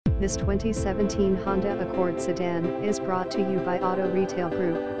This 2017 Honda Accord sedan is brought to you by Auto Retail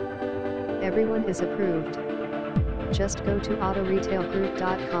Group. Everyone is approved. Just go to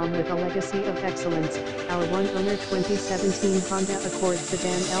autoretailgroup.com with a legacy of excellence. Our one-owner 2017 Honda Accord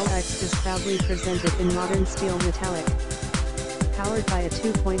Sedan LX is proudly presented in modern steel metallic. Powered by a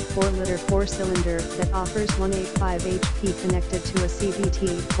 2.4-liter four-cylinder that offers 185 HP connected to a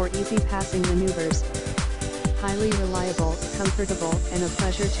CVT for easy passing maneuvers. Highly reliable, comfortable, and a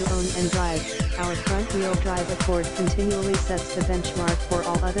pleasure to own and drive, our front-wheel drive Accord continually sets the benchmark for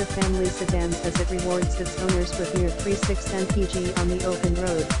all other family sedans as it rewards its owners with near 3.6 mpg on the open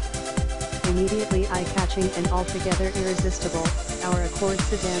road. Immediately eye-catching and altogether irresistible, our Accord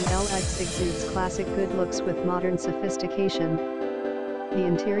Sedan LX exudes classic good looks with modern sophistication. The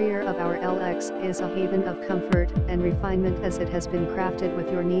interior of our LX is a haven of comfort and refinement as it has been crafted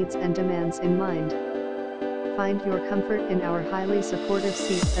with your needs and demands in mind. Find your comfort in our highly supportive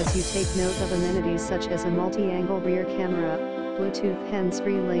seats as you take note of amenities such as a multi-angle rear camera, Bluetooth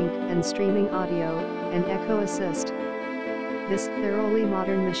hands-free link and streaming audio, and Echo Assist. This thoroughly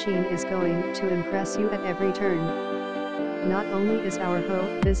modern machine is going to impress you at every turn. Not only is our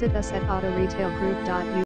visit us at autoretailgroup.us